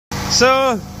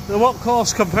So the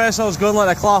workhorse compressor's going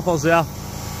like the clappers there,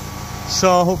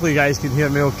 so hopefully you guys can hear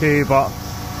me okay, but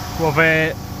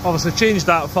we've obviously changed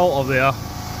that filter there.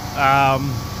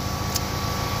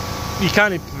 You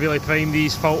can't really prime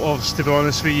these filters, to be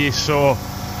honest with you, so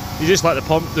you just let the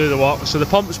pump do the work. So the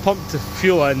pump's pumped the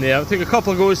fuel in there. It'll take a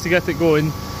couple of goes to get it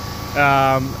going,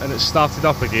 and it's started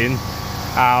up again.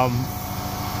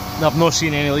 I've not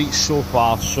seen any leaks so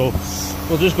far, so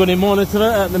we're just going to monitor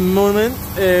it at the moment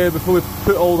before we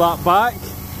put all that back.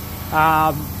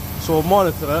 So we'll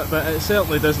monitor it, but it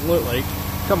certainly doesn't look like,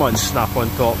 come on snap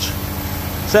on torch,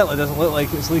 certainly doesn't look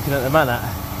like it's leaking at the minute.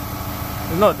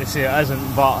 Not to say it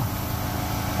isn't, but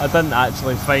I didn't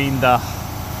actually find a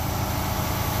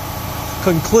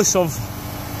conclusive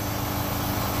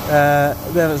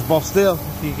there it's burst there,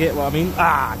 if you get what I mean.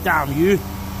 Ah, damn you,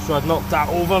 so I'd knocked that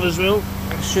over as well.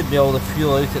 It should be all the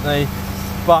fuel out at now,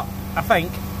 but I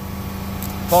think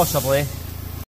possibly